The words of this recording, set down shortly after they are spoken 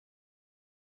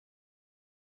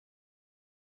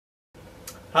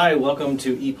Hi, welcome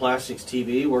to ePlastics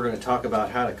TV. We're going to talk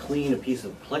about how to clean a piece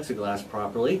of plexiglass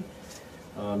properly.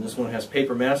 This one has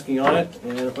paper masking on it,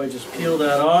 and if I just peel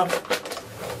that off,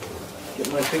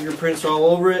 get my fingerprints all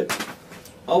over it,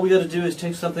 all we got to do is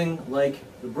take something like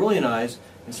the Brillianize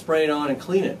and spray it on and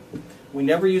clean it. We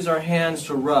never use our hands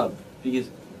to rub because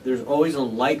there's always a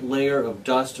light layer of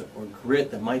dust or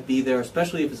grit that might be there,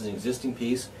 especially if it's an existing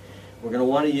piece. We're going to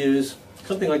want to use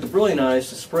something like the Brillianize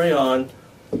to spray on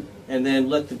and then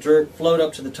let the dirt float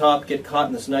up to the top, get caught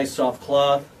in this nice soft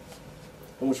cloth.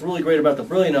 And what's really great about the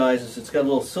Brillianize is it's got a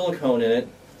little silicone in it,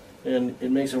 and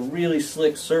it makes a really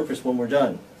slick surface when we're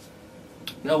done.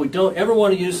 Now, we don't ever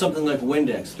want to use something like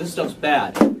Windex. This stuff's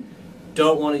bad.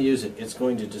 Don't want to use it. It's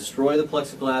going to destroy the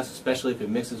plexiglass, especially if it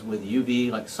mixes with UV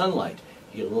like sunlight.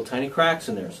 You get little tiny cracks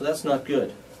in there, so that's not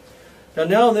good.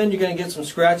 Now and then you're going to get some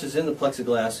scratches in the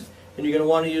plexiglass, and you're going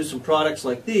to want to use some products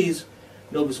like these,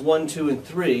 Novus 1, 2, and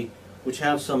 3, which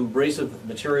have some abrasive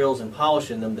materials and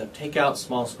polish in them that take out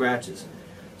small scratches.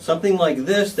 Something like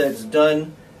this that's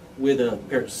done with a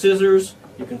pair of scissors,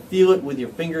 you can feel it with your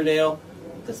fingernail,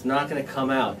 that's not going to come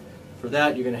out. For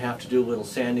that, you're going to have to do a little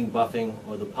sanding, buffing,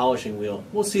 or the polishing wheel.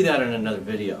 We'll see that in another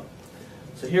video.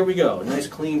 So here we go, a nice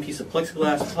clean piece of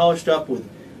plexiglass polished up with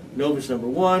Novus number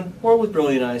 1 or with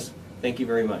Brillianize. Thank you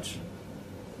very much.